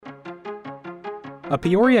A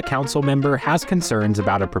Peoria council member has concerns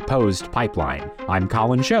about a proposed pipeline. I'm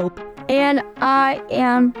Colin Shope. And I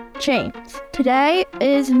am James. Today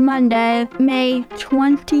is Monday, May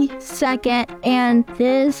 22nd, and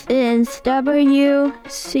this is WCBU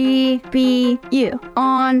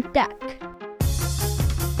On Deck.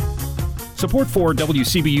 Support for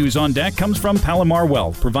WCBU's On Deck comes from Palomar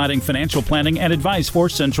Wealth, providing financial planning and advice for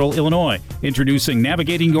Central Illinois. Introducing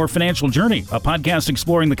Navigating Your Financial Journey, a podcast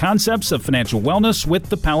exploring the concepts of financial wellness with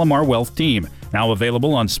the Palomar Wealth team. Now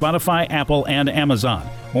available on Spotify, Apple, and Amazon.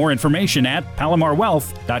 More information at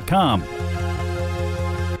palomarwealth.com.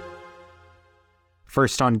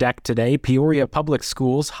 First on deck today, Peoria Public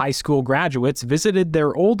Schools high school graduates visited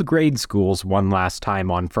their old grade schools one last time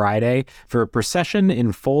on Friday for a procession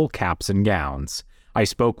in full caps and gowns. I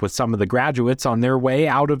spoke with some of the graduates on their way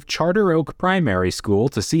out of Charter Oak Primary School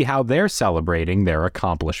to see how they're celebrating their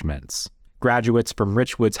accomplishments. Graduates from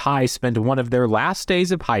Richwoods High spent one of their last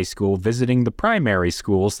days of high school visiting the primary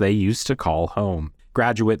schools they used to call home.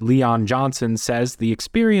 Graduate Leon Johnson says the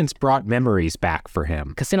experience brought memories back for him.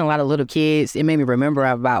 Because seeing a lot of little kids, it made me remember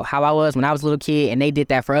about how I was when I was a little kid, and they did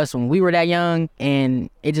that for us when we were that young, and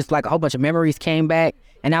it just like a whole bunch of memories came back.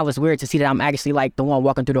 And that was weird to see that I'm actually like the one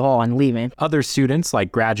walking through the hall and leaving. Other students,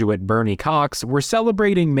 like graduate Bernie Cox, were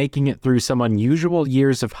celebrating making it through some unusual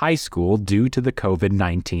years of high school due to the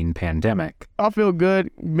COVID-19 pandemic. I feel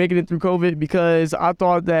good making it through COVID because I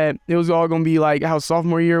thought that it was all going to be like how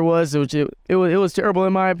sophomore year was, which it was terrible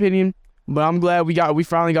in my opinion. But I'm glad we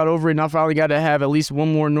finally got over it, and I finally got to have at least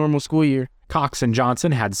one more normal school year. Cox and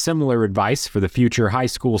Johnson had similar advice for the future high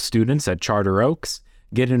school students at Charter Oaks.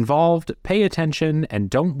 Get involved, pay attention, and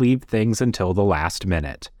don't leave things until the last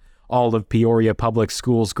minute. All of Peoria Public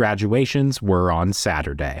Schools graduations were on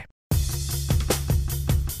Saturday.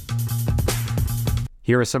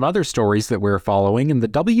 Here are some other stories that we're following in the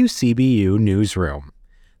WCBU newsroom.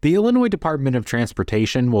 The Illinois Department of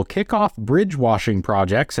Transportation will kick off bridge washing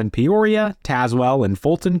projects in Peoria, Tazewell, and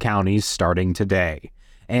Fulton counties starting today.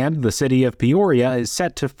 And the city of Peoria is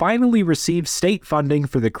set to finally receive state funding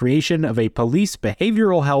for the creation of a police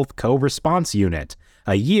behavioral health co-response unit,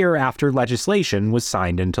 a year after legislation was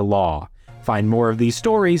signed into law. Find more of these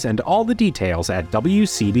stories and all the details at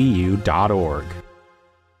WCBU.org.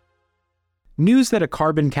 News that a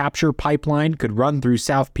carbon capture pipeline could run through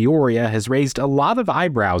South Peoria has raised a lot of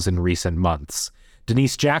eyebrows in recent months.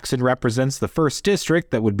 Denise Jackson represents the 1st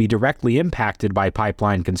District that would be directly impacted by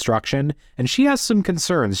pipeline construction, and she has some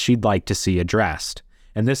concerns she'd like to see addressed.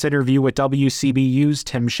 In this interview with WCBU's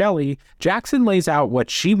Tim Shelley, Jackson lays out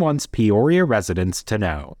what she wants Peoria residents to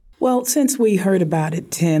know. Well, since we heard about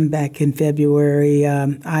it, Tim, back in February,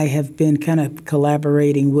 I have been kind of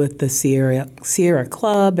collaborating with the Sierra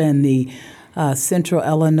Club and the Central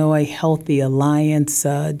Illinois Healthy Alliance,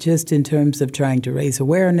 just in terms of trying to raise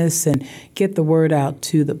awareness and get the word out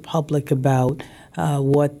to the public about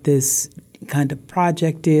what this kind of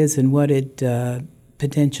project is and what it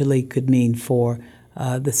potentially could mean for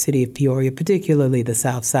the city of Peoria, particularly the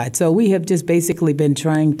South Side. So we have just basically been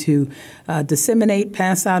trying to disseminate,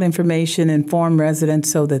 pass out information, inform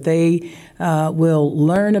residents so that they will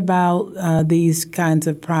learn about these kinds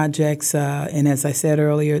of projects and, as I said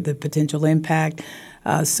earlier, the potential impact.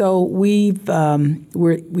 So we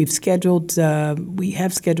have scheduled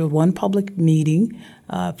one public meeting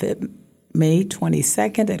May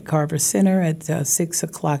 22nd at Carver Center at 6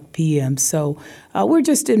 o'clock p.m. So we're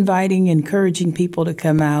just encouraging people to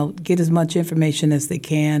come out, get as much information as they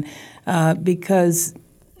can, because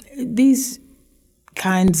these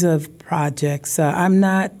kinds of projects, I'm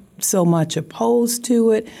not so much opposed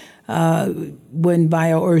to it. When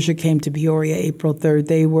BioUrgia came to Peoria April 3rd,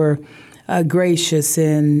 they were gracious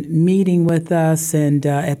in meeting with us, and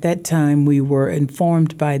at that time we were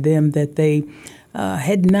informed by them that they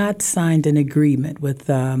had not signed an agreement with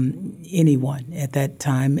anyone at that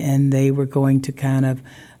time, and they were going to kind of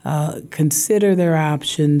consider their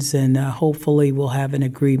options, and hopefully we'll have an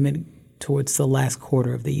agreement towards the last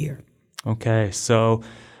quarter of the year. Okay, so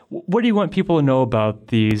what do you want people to know about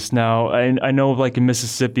these? Now, I know like in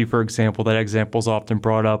Mississippi, for example, that example is often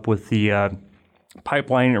brought up with the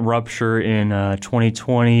pipeline rupture in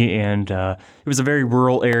 2020, and it was a very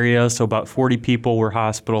rural area, so about 40 people were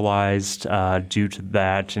hospitalized due to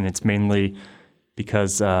that, and it's mainly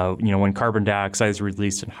because when carbon dioxide is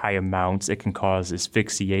released in high amounts, it can cause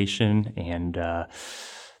asphyxiation, and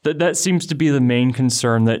that seems to be the main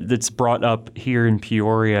concern that's brought up here in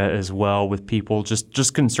Peoria as well, with people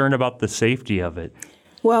just concerned about the safety of it.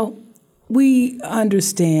 Well, we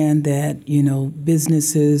understand that,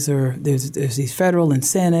 businesses there's these federal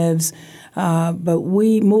incentives But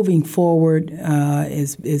we, moving forward,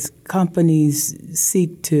 as companies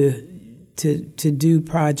seek to do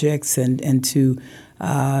projects and to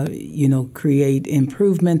create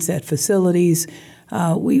improvements at facilities,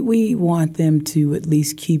 we want them to at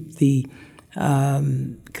least keep the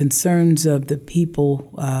concerns of the people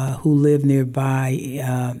who live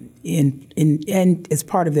nearby in as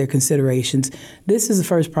part of their considerations. This is the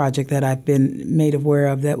first project that I've been made aware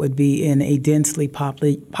of that would be in a densely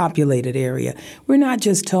populated area. We're not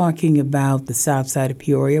just talking about the south side of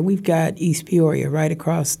Peoria. We've got East Peoria right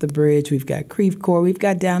across the bridge. We've got Creve Coeur. We've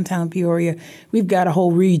got downtown Peoria. We've got a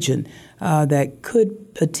whole region that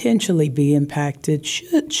could potentially be impacted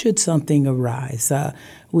should something arise.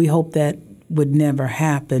 We hope that would never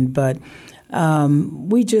happen, but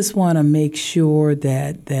we just want to make sure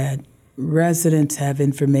that residents have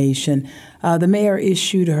information. The mayor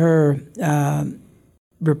issued her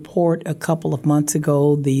report a couple of months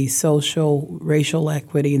ago, the social, racial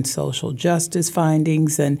equity, and social justice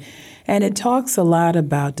findings, and it talks a lot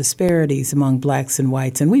about disparities among blacks and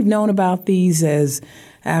whites. And we've known about these as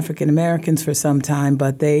African Americans for some time,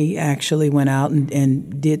 but they actually went out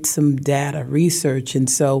and did some data research. And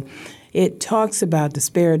so it talks about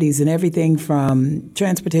disparities in everything from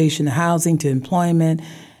transportation to housing to employment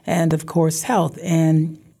and, of course, health.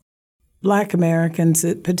 And Black Americans,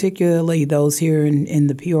 particularly those here in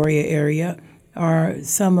the Peoria area, are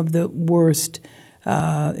some of the worst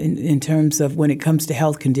in terms of when it comes to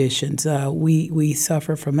health conditions. We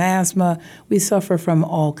suffer from asthma. We suffer from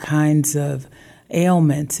all kinds of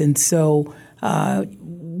ailments. And so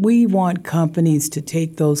we want companies to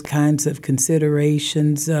take those kinds of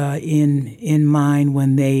considerations in mind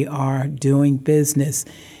when they are doing business.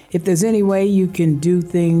 If there's any way you can do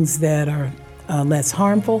things that are less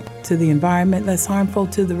harmful to the environment, less harmful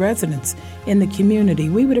to the residents in the community,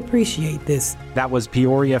 we would appreciate this. That was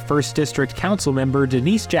Peoria 1st District Council member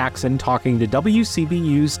Denise Jackson talking to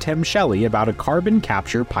WCBU's Tim Shelley about a carbon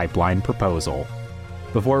capture pipeline proposal.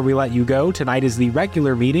 Before we let you go, tonight is the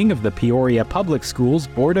regular meeting of the Peoria Public Schools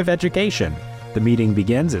Board of Education. The meeting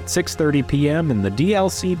begins at 6:30 p.m. in the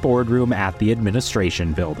DLC boardroom at the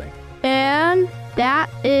Administration Building. And that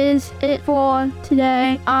is it for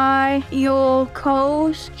today. Your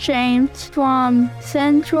host, James, from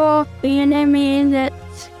Central Vietnamese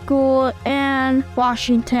School in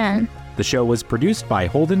Washington. The show was produced by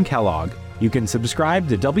Holden Kellogg. You can subscribe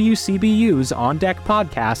to WCBU's On Deck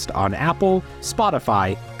podcast on Apple,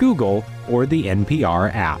 Spotify, Google, or the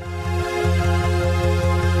NPR app.